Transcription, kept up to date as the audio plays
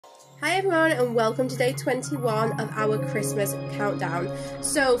Hi everyone and welcome to day 21 of our Christmas countdown.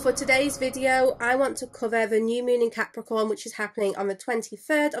 So for today's video I want to cover the new moon in Capricorn, which is happening on the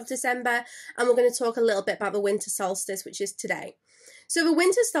 23rd of December, and we're going to talk a little bit about the winter solstice, which is today. So the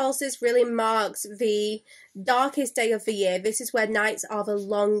winter solstice really marks the darkest day of the year. This is where nights are the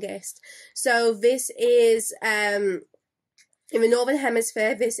longest. So this is in the Northern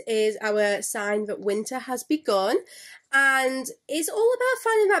Hemisphere, this is our sign that winter has begun. And it's all about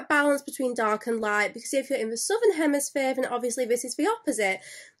finding that balance between dark and light, because if you're in the Southern Hemisphere, then obviously this is the opposite.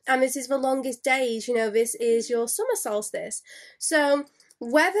 And this is the longest days, you know, this is your summer solstice. So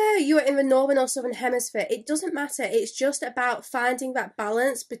whether you're in the Northern or Southern Hemisphere, it doesn't matter. It's just about finding that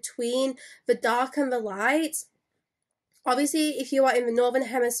balance between the dark and the light. Obviously, if you are in the Northern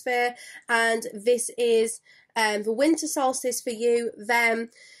Hemisphere and this is the winter solstice for you, then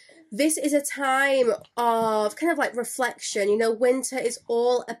this is a time of kind of like reflection. You know, winter is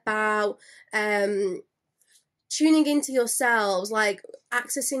all about tuning into yourselves, like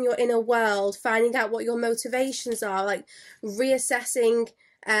accessing your inner world, finding out what your motivations are, like reassessing,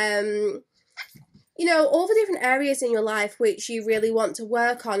 you know, all the different areas in your life which you really want to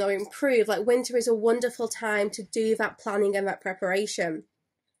work on or improve. Like winter is a wonderful time to do that planning and that preparation.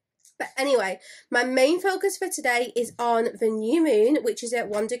 But anyway, my main focus for today is on the new moon, which is at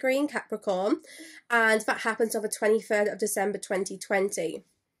 1 degree in Capricorn, and that happens on the 23rd of December 2020.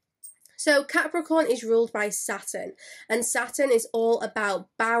 So Capricorn is ruled by Saturn, and Saturn is all about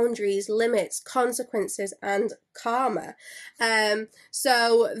boundaries, limits, consequences, and karma.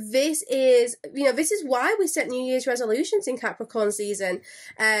 So this is, you know, this is why we set New Year's resolutions in Capricorn season,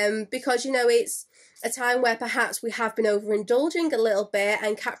 because, you know, it's a time where perhaps we have been overindulging a little bit,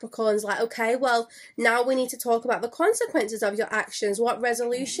 and Capricorn's like, okay, well, now we need to talk about the consequences of your actions. What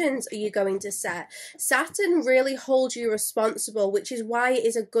resolutions are you going to set? Saturn really holds you responsible, which is why it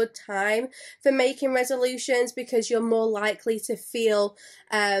is a good time for making resolutions, because you're more likely to feel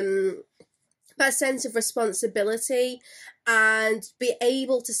that sense of responsibility and be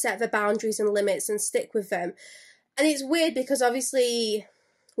able to set the boundaries and limits and stick with them. And it's weird because obviously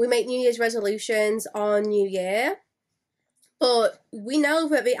we make New Year's resolutions on New Year, but we know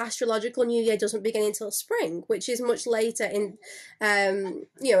that the astrological New Year doesn't begin until spring, which is much later in,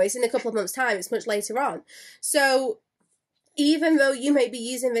 you know, it's in a couple of months' time, it's much later on. So even though you may be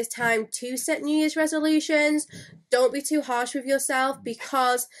using this time to set New Year's resolutions, don't be too harsh with yourself,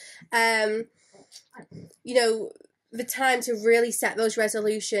 because, you know, the time to really set those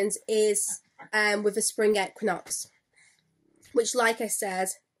resolutions is with the spring equinox, which, like I said,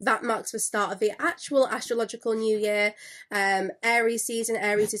 that marks the start of the actual astrological new year, Aries season.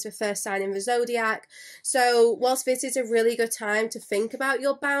 Aries is the first sign in the zodiac. So whilst this is a really good time to think about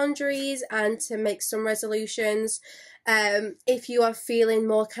your boundaries and to make some resolutions, if you are feeling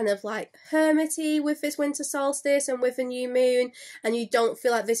more kind of like hermity with this winter solstice and with the new moon, and you don't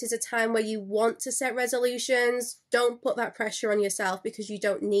feel like this is a time where you want to set resolutions, don't put that pressure on yourself, because you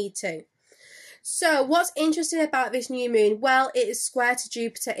don't need to. So what's interesting about this new moon? Well, it is square to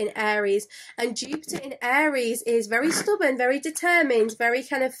Jupiter in Aries, and Jupiter in Aries is very stubborn, very determined, very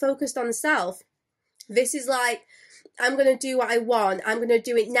kind of focused on self. This is like, I'm going to do what I want, I'm going to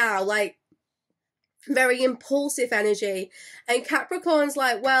do it now, like very impulsive energy. And Capricorn's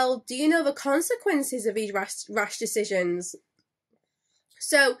like, well, do you know the consequences of these rash decisions?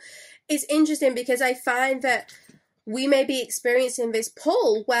 So it's interesting because I find that we may be experiencing this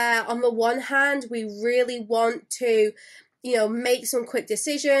pull where on the one hand we really want to, you know, make some quick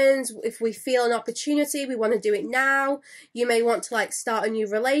decisions. If we feel an opportunity, we want to do it now. You may want to like start a new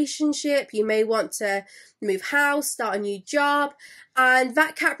relationship, you may want to move house, start a new job, and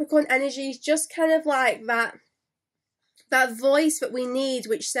that Capricorn energy is just kind of like that voice that we need,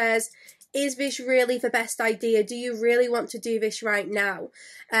 which says, is this really the best idea? Do you really want to do this right now?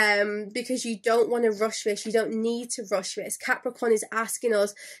 Because you don't want to rush this. You don't need to rush this. Capricorn is asking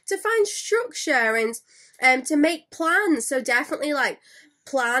us to find structure and to make plans. So definitely like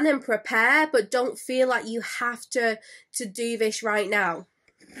plan and prepare, but don't feel like you have to do this right now.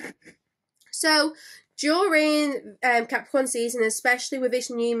 So during Capricorn season, especially with this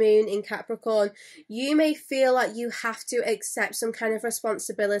new moon in Capricorn, you may feel like you have to accept some kind of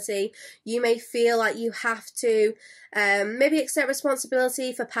responsibility. You may feel like you have to maybe accept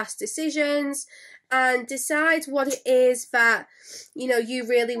responsibility for past decisions and decide what it is that, you know, you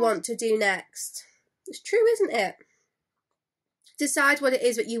really want to do next. It's true, isn't it? Decide what it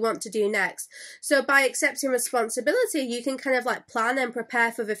is that you want to do next. So by accepting responsibility, you can kind of like plan and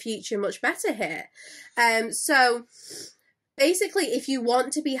prepare for the future much better here. So basically, if you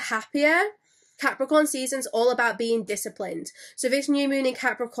want to be happier, Capricorn season's all about being disciplined. So this new moon in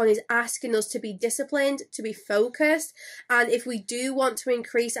Capricorn is asking us to be disciplined, to be focused. And if we do want to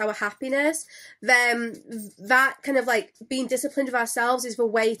increase our happiness, then that kind of like being disciplined with ourselves is the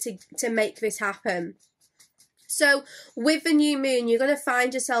way to make this happen. So with the new moon, you're going to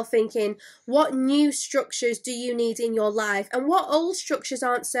find yourself thinking, what new structures do you need in your life? And what old structures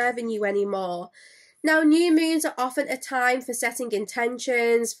aren't serving you anymore? Now, new moons are often a time for setting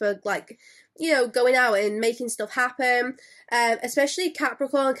intentions, for like, you know, going out and making stuff happen, especially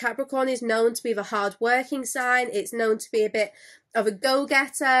Capricorn. Capricorn is known to be the hard-working sign. It's known to be a bit of a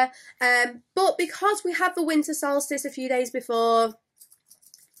go-getter. But because we have the winter solstice a few days before,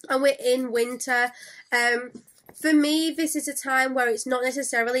 and we're in winter, for me, this is a time where it's not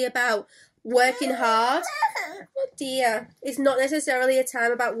necessarily about working hard. Oh dear. It's not necessarily a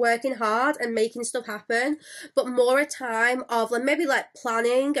time about working hard and making stuff happen, but more a time of like maybe like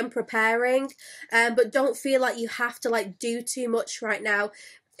planning and preparing, but don't feel like you have to like do too much right now.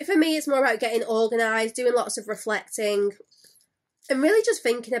 For me, it's more about getting organised, doing lots of reflecting, and really just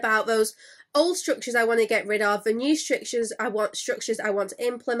thinking about those old structures I want to get rid of, the new structures I want to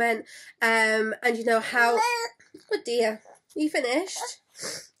implement, and you know how, oh dear, you finished?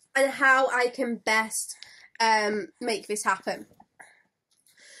 And how I can best make this happen.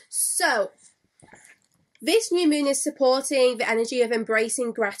 So, this new moon is supporting the energy of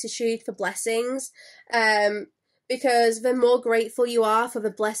embracing gratitude for blessings, because the more grateful you are for the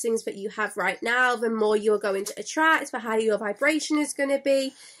blessings that you have right now, the more you're going to attract, the higher your vibration is going to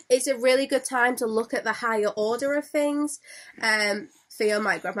be. It's a really good time to look at the higher order of things. Theo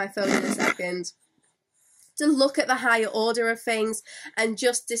might grab my phone in a second. To look at the higher order of things and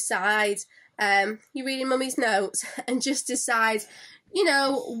just decide, you're reading Mummy's notes, and just decide, you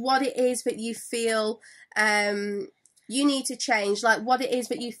know, what it is that you feel you need to change, like what it is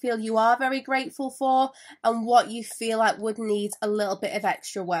that you feel you are very grateful for and what you feel like would need a little bit of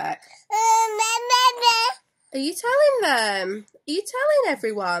extra work. Are you telling them? Are you telling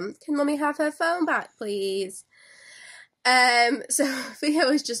everyone? Can Mummy have her phone back, please? So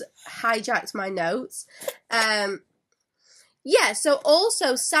Theo has just hijacked my notes. Yeah, so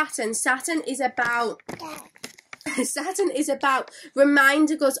also Saturn is about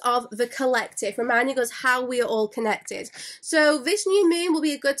reminding us of the collective, reminding us how we are all connected. So this new moon will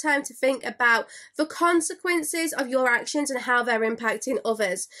be a good time to think about the consequences of your actions and how they're impacting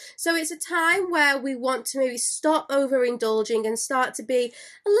others. So it's a time where we want to maybe stop overindulging and start to be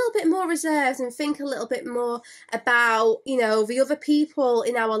a little bit more reserved and think a little bit more about, you know, the other people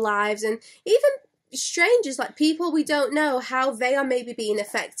in our lives, and even strangers, like people we don't know, how they are maybe being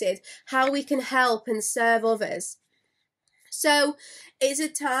affected, how we can help and serve others. So it's a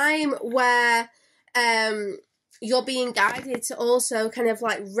time where you're being guided to also kind of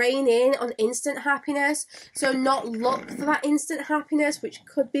like rein in on instant happiness. So not look for that instant happiness, which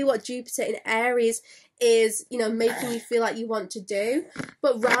could be what Jupiter in Aries is, you know, making you feel like you want to do.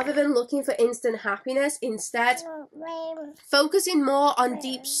 But rather than looking for instant happiness, instead focusing more on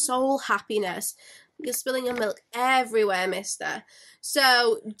deep soul happiness. You're spilling your milk everywhere, mister.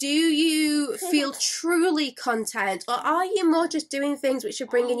 So, do you feel truly content, or are you more just doing things which are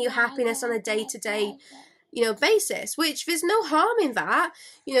bringing you happiness on a day-to-day, you know, basis? Which there's no harm in that.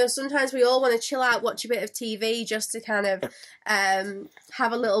 You know, sometimes we all want to chill out, watch a bit of TV just to kind of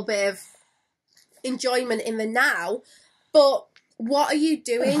have a little bit of enjoyment in the now. But what are you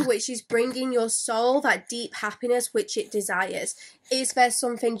doing which is bringing your soul that deep happiness which it desires? Is there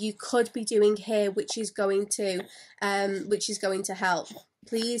something you could be doing here which is going to help?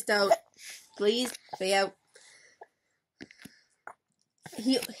 Please don't. Please, Theo.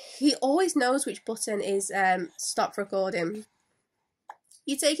 He always knows which button is stop recording.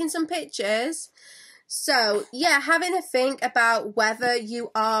 You taking some pictures? So, yeah, having a think about whether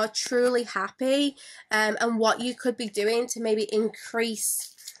you are truly happy and what you could be doing to maybe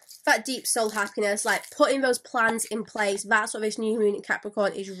increase that deep soul happiness, like putting those plans in place. That's what this new moon in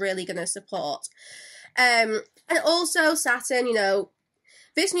Capricorn is really going to support. And also Saturn, you know,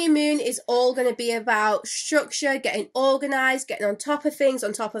 this new moon is all going to be about structure, getting organised, getting on top of things,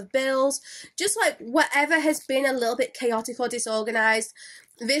 on top of bills, just like whatever has been a little bit chaotic or disorganised.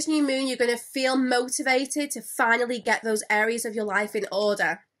 This new moon, you're going to feel motivated to finally get those areas of your life in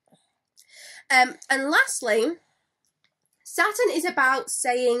order. And lastly, Saturn is about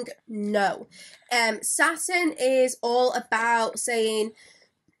saying no. Saturn is all about saying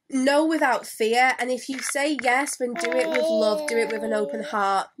no without fear. And if you say yes, then do it with love, do it with an open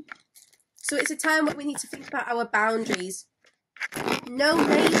heart. So it's a time where we need to think about our boundaries. No,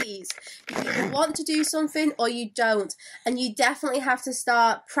 ladies, you either want to do something or you don't, and you definitely have to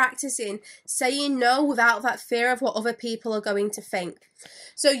start practicing saying no without that fear of what other people are going to think.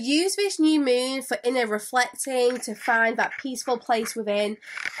 So use this new moon for inner reflecting, to find that peaceful place within.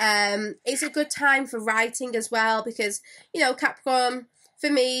 It's a good time for writing as well, because, you know, Capricorn, for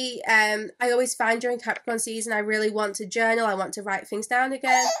me, I always find during Capricorn season I really want to journal, I want to write things down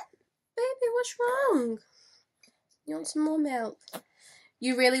again. Baby, what's wrong? You want some more milk?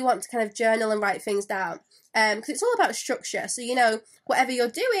 You really want to kind of journal and write things down, because it's all about structure. So, you know, whatever you're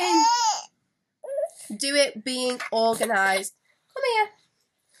doing, do it being organised. Come here.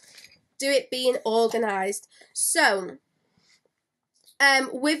 Do it being organised. So,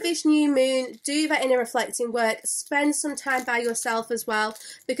 with this new moon, do that inner reflecting work. Spend some time by yourself as well,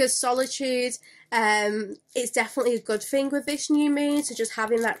 because solitude is definitely a good thing with this new moon. So just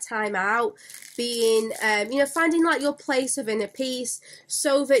having that time out, being, you know, finding like your place of inner peace,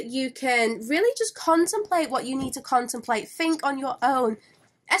 so that you can really just contemplate what you need to contemplate. Think on your own.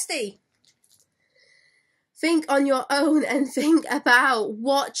 Esty. Think on your own and think about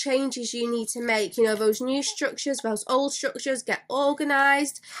what changes you need to make. You know, those new structures, those old structures, get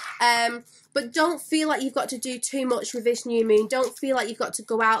organised. But don't feel like you've got to do too much with this new moon. Don't feel like you've got to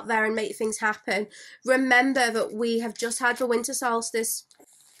go out there and make things happen. Remember that we have just had the winter solstice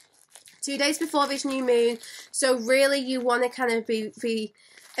 2 days before this new moon. So really you want to kind of be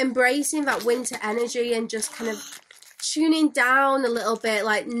embracing that winter energy and just kind of tuning down a little bit,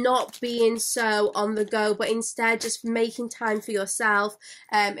 like not being so on the go, but instead just making time for yourself,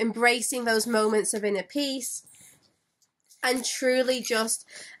 embracing those moments of inner peace, and truly just,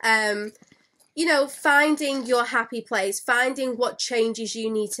 you know, finding your happy place, finding what changes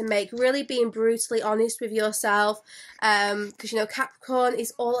you need to make, really being brutally honest with yourself, because, you know, Capricorn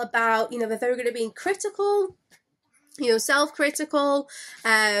is all about, you know, they're very good at being critical, you know, self-critical.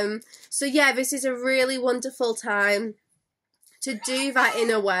 So yeah, this is a really wonderful time to do that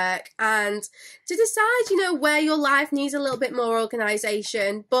inner work and to decide, you know, where your life needs a little bit more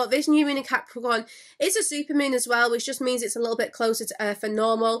organisation. But this new moon in Capricorn is a super moon as well, which just means it's a little bit closer to Earth than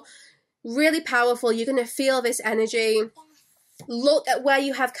normal. Really powerful. You're going to feel this energy. Look at where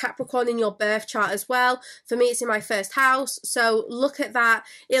you have Capricorn in your birth chart as well. For me, it's in my first house. So look at that.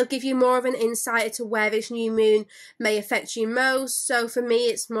 It'll give you more of an insight into where this new moon may affect you most. So for me,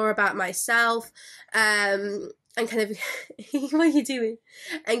 it's more about myself. And kind of, what are you doing?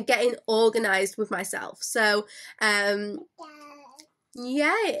 And getting organised with myself. So, yeah,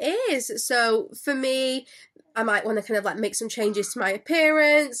 it is. So for me, I might want to kind of like make some changes to my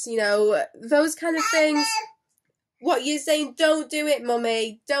appearance, you know, those kind of things. What you're saying, don't do it,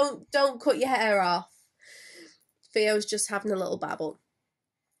 mummy. Don't cut your hair off. Theo's just having a little babble.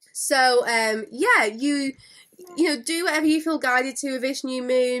 So, yeah, you know, do whatever you feel guided to with this new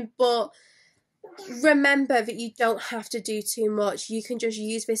moon, but remember that you don't have to do too much. You can just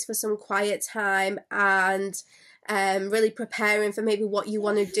use this for some quiet time and really preparing for maybe what you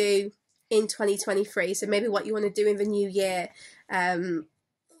want to do in 2023. So maybe what you want to do in the new year.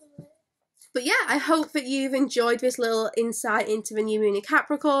 But yeah, I hope that you've enjoyed this little insight into the new moon in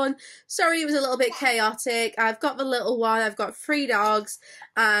Capricorn. Sorry it was a little bit chaotic. I've got the little one, I've got 3 dogs,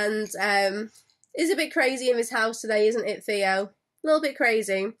 and it's a bit crazy in this house today, isn't it, Theo? A little bit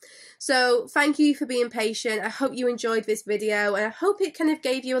crazy. So thank you for being patient. I hope you enjoyed this video, and I hope it kind of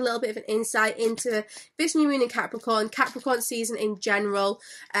gave you a little bit of an insight into this new moon in Capricorn, Capricorn season in general,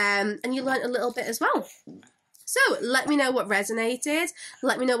 and you learned a little bit as well. So let me know what resonated,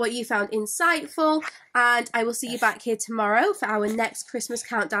 let me know what you found insightful, and I will see you back here tomorrow for our next Christmas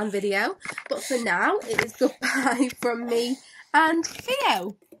countdown video. But for now, it is goodbye from me and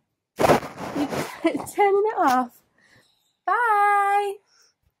Theo. You're turning it off. Bye.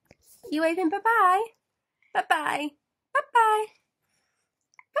 You waving bye-bye? Bye-bye. Bye-bye.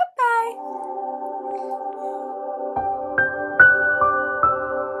 Bye-bye.